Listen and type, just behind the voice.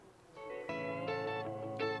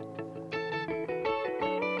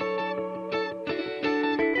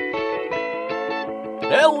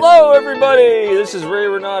Hello, everybody. This is Ray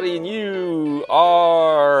Renati, and you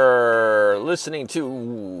are listening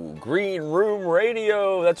to Green Room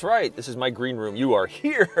Radio. That's right. This is my green room. You are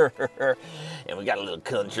here. And we got a little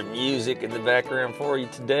country music in the background for you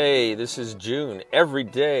today. This is June. Every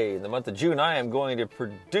day in the month of June, I am going to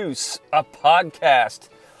produce a podcast.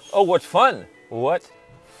 Oh, what fun. What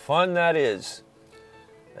fun that is.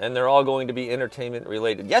 And they're all going to be entertainment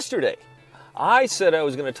related. Yesterday, I said I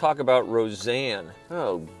was going to talk about Roseanne.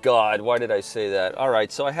 Oh, God, why did I say that? All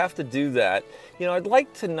right, so I have to do that. You know, I'd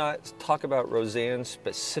like to not talk about Roseanne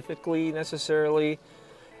specifically, necessarily.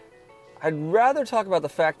 I'd rather talk about the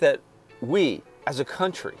fact that we, as a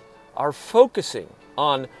country, are focusing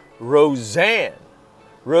on Roseanne.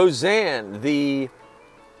 Roseanne, the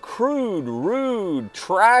crude, rude,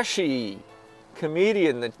 trashy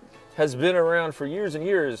comedian that has been around for years and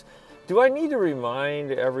years. Do I need to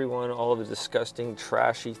remind everyone all of the disgusting,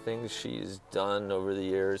 trashy things she's done over the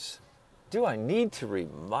years? Do I need to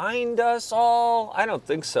remind us all? I don't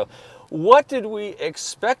think so. What did we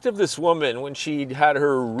expect of this woman when she had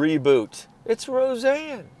her reboot? It's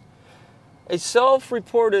Roseanne, a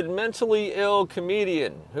self-reported mentally ill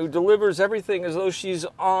comedian who delivers everything as though she's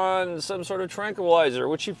on some sort of tranquilizer,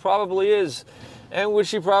 which she probably is, and which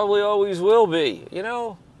she probably always will be. You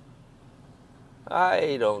know,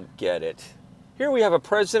 I don't get it. Here we have a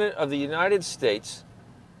president of the United States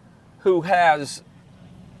who has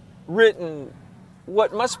written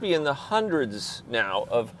what must be in the hundreds now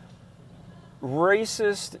of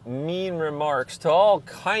racist, mean remarks to all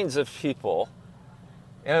kinds of people,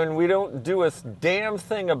 and we don't do a damn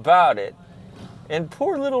thing about it. And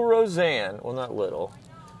poor little Roseanne, well, not little.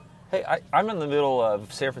 Hey, I'm in the middle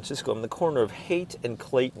of San Francisco. I'm in the corner of Haight and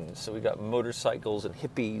Clayton, so we got motorcycles and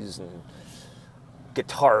hippies and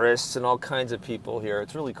guitarists and all kinds of people here.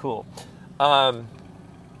 It's really cool.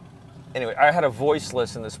 Anyway, I had a voice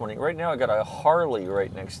lesson this morning. Right now I got a Harley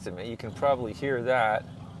right next to me. You can probably hear that.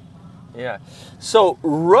 Yeah. So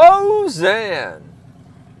Roseanne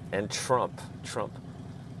and Trump.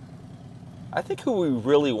 I think who we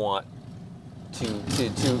really want to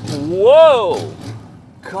whoa!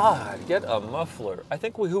 God, get a muffler. I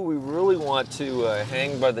think who we really want to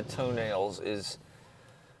hang by the toenails is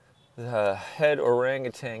the head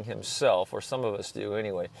orangutan himself, or some of us do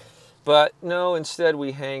anyway. But no, instead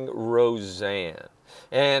we hang Roseanne.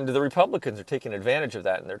 And the Republicans are taking advantage of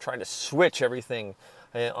that, and they're trying to switch everything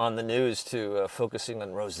on the news to focusing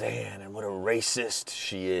on Roseanne and what a racist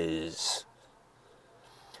she is.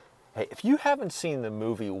 Hey, if you haven't seen the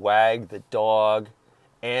movie Wag the Dog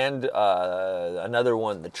and another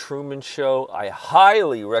one, The Truman Show, I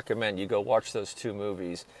highly recommend you go watch those two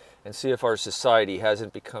movies and see if our society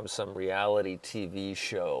hasn't become some reality TV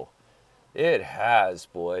show. It has,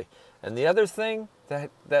 boy. And the other thing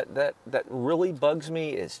that really bugs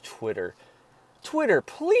me is Twitter. Twitter,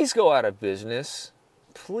 please go out of business.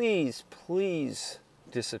 Please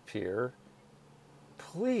disappear.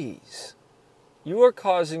 Please. You are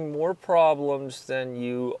causing more problems than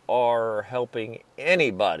you are helping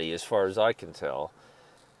anybody, as far as I can tell.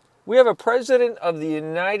 We have a president of the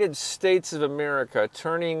United States of America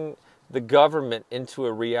turning the government into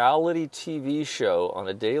a reality TV show on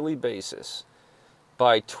a daily basis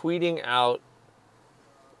by tweeting out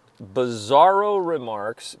bizarro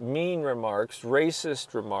remarks, mean remarks,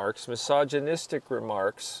 racist remarks, misogynistic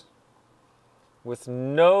remarks with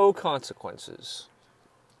no consequences.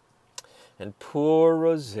 And poor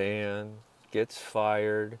Roseanne gets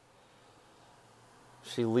fired.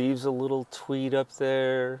 She leaves a little tweet up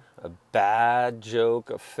there, a bad joke,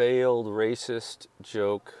 a failed racist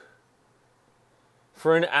joke,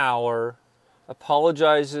 for an hour,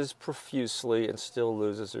 apologizes profusely, and still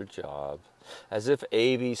loses her job. As if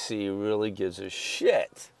ABC really gives a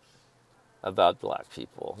shit about black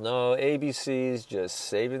people. No, ABC's just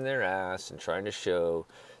saving their ass and trying to show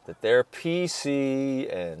that they're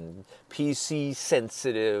PC and PC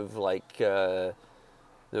sensitive like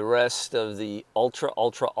the rest of the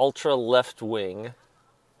ultra left wing.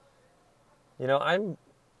 You know, I'm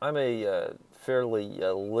a fairly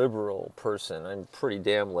liberal person. I'm pretty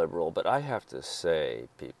damn liberal, but I have to say,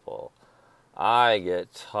 people, I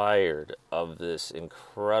get tired of this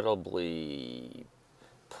incredibly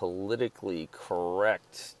politically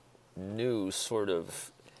correct new sort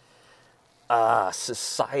of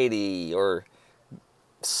society or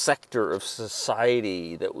sector of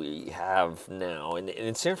society that we have now. And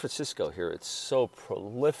in San Francisco here, it's so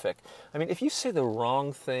prolific. I mean, if you say the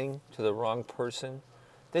wrong thing to the wrong person,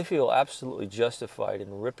 they feel absolutely justified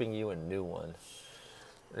in ripping you a new one.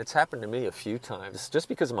 And it's happened to me a few times, just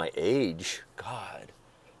because of my age. God.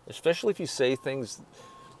 Especially if you say things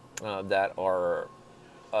that are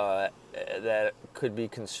that could be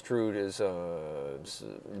construed as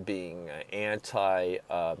being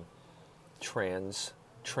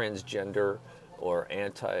transgender, or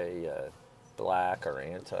anti-black, or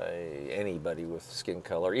anti-anybody with skin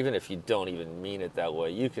color. Even if you don't even mean it that way,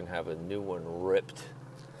 you can have a new one ripped.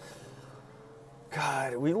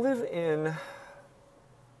 God, we live in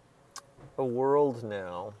a world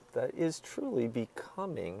now that is truly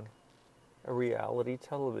becoming a reality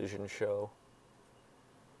television show.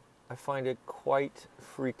 I find it quite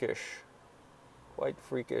freakish. Quite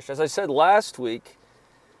freakish. As I said last week,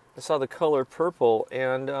 I saw The Color Purple,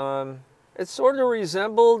 and it sort of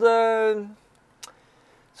resembled an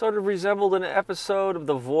episode of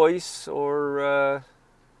The Voice, or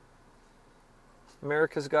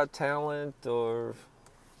America's Got Talent, or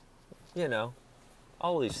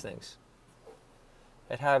all these things.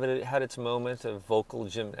 It had its moment of vocal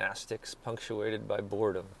gymnastics punctuated by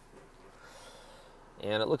boredom.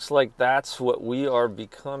 And it looks like that's what we are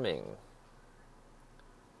becoming.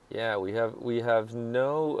 Yeah, we have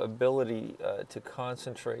no ability to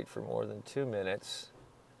concentrate for more than 2 minutes.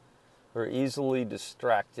 We're easily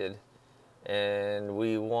distracted, and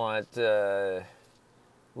we want to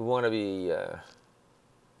be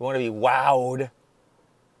wowed,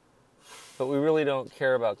 but we really don't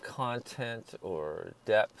care about content or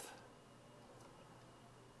depth.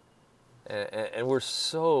 And we're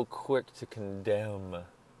so quick to condemn,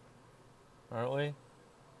 aren't we?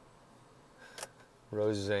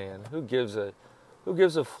 Roseanne. Who gives a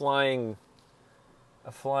flying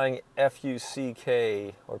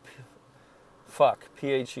F-U-C-K or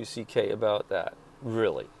P-H-U-C-K about that?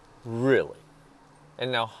 Really? Really?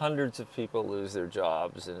 And now hundreds of people lose their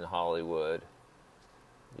jobs in Hollywood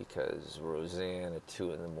because Roseanne at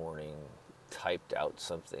 2 in the morning typed out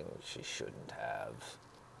something she shouldn't have.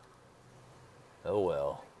 Oh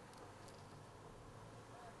well.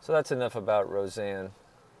 So that's enough about Roseanne.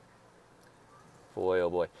 Boy, oh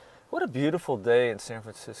boy. What a beautiful day in San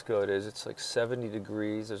Francisco it is. It's like 70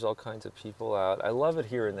 degrees. There's all kinds of people out. I love it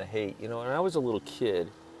here in the Haight. When I was a little kid,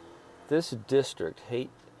 this district, the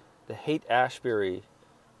Haight-Ashbury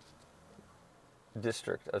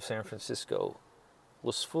district of San Francisco,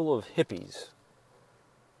 was full of hippies.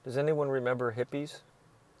 Does anyone remember hippies?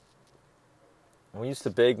 We used to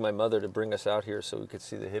beg my mother to bring us out here so we could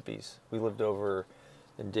see the hippies. We lived over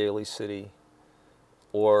in Daly City,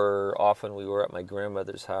 or often we were at my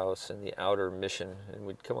grandmother's house in the outer Mission, and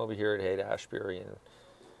we'd come over here at Haight-Ashbury and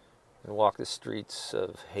walk the streets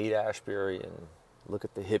of Haight-Ashbury and look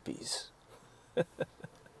at the hippies. And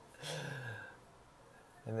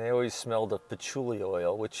they always smelled of patchouli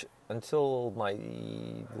oil, which until my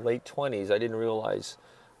late 20s I didn't realize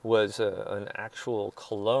was an actual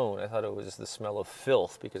cologne. I thought it was the smell of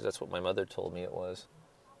filth, because that's what my mother told me it was.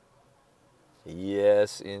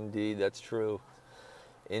 Yes, indeed, that's true.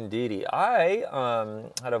 Indeedy. I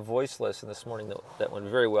had a voice lesson this morning that went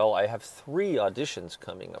very well. I have 3 auditions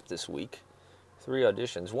coming up this week. 3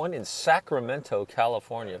 auditions. One in Sacramento,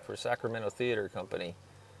 California, for Sacramento Theater Company.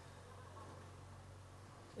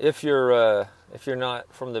 If you're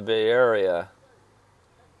not from the Bay Area,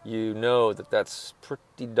 you know that that's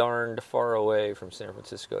pretty darned far away from San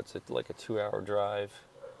Francisco. It's like a 2-hour drive.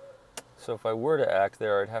 So if I were to act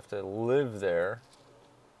there, I'd have to live there.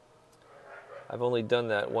 I've only done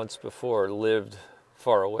that once before, lived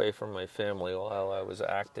far away from my family while I was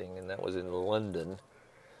acting, and that was in London.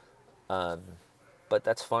 But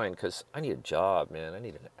that's fine, because I need a job, man. I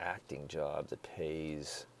need an acting job that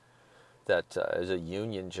pays, that is a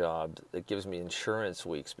union job that gives me insurance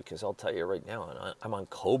weeks, because I'll tell you right now, I'm on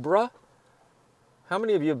Cobra. How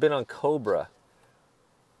many of you have been on Cobra?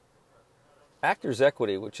 Actors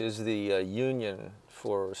Equity, which is the union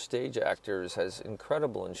for stage actors, has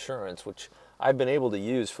incredible insurance, which I've been able to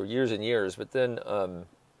use for years and years, but then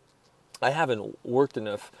I haven't worked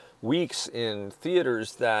enough weeks in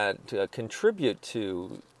theaters that contribute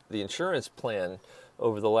to the insurance plan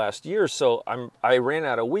over the last year, so I ran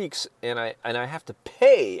out of weeks, and I have to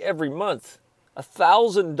pay every month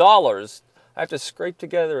 $1,000. I have to scrape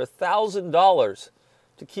together $1,000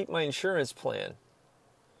 to keep my insurance plan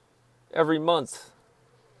every month.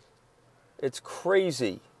 It's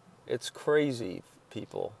crazy. It's crazy,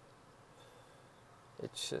 people.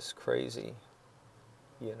 It's just crazy,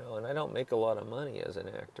 and I don't make a lot of money as an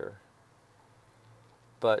actor,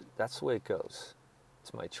 but that's the way it goes.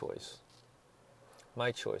 It's my choice.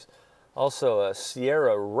 My choice. Also,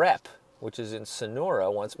 Sierra Rep, which is in Sonora,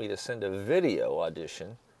 wants me to send a video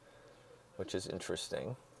audition, which is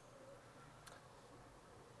interesting.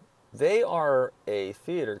 They are a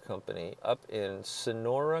theater company up in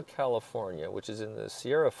Sonora, California, which is in the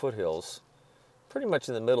Sierra foothills, pretty much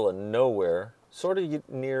in the middle of nowhere, sort of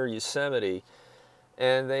near Yosemite.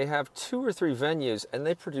 And they have 2 or 3 venues, and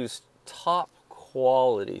they produce top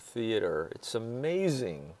quality theater. It's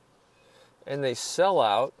amazing. And they sell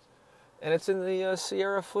out, and it's in the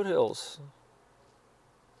Sierra foothills.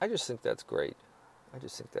 I just think that's great. I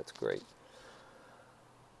just think that's great.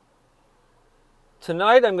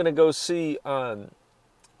 Tonight I'm going to go see a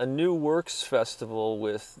New Works Festival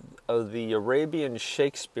with the Arabian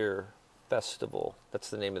Shakespeare Festival. That's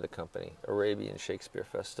the name of the company, Arabian Shakespeare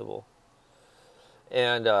Festival.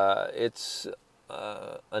 And it's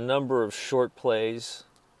a number of short plays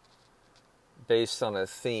based on a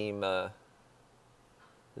theme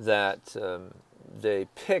that they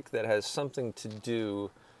pick that has something to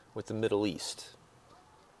do with the Middle East.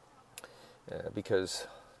 Because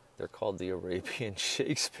they're called the Arabian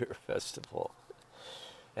Shakespeare Festival.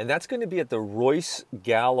 And that's going to be at the Royce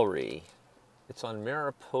Gallery. It's on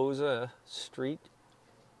Mariposa Street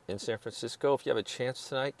in San Francisco. If you have a chance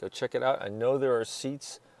tonight, go check it out. I know there are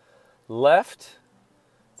seats left.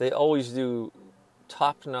 They always do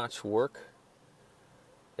top-notch work.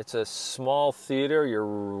 It's a small theater. You're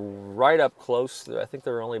right up close. I think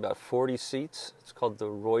there are only about 40 seats. It's called the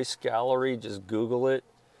Royce Gallery. Just Google it.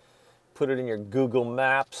 Put it in your Google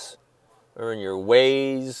Maps or in your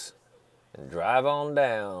Waze and drive on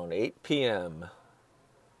down 8 p.m.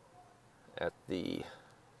 at the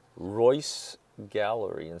Royce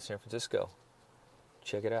Gallery in San Francisco.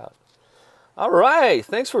 Check it out. All right,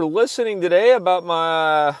 thanks for listening today about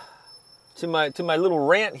my little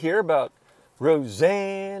rant here about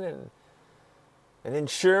Roseanne and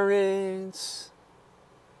insurance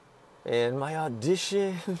and my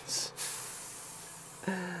auditions.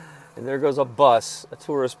 And there goes a bus, a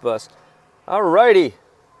tourist bus. All righty.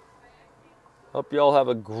 Hope you all have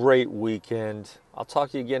a great weekend. I'll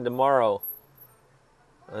talk to you again tomorrow.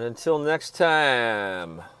 And until next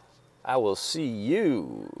time, I will see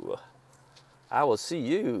you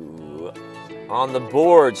on the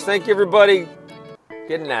boards. Thank you, everybody.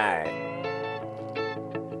 Good night.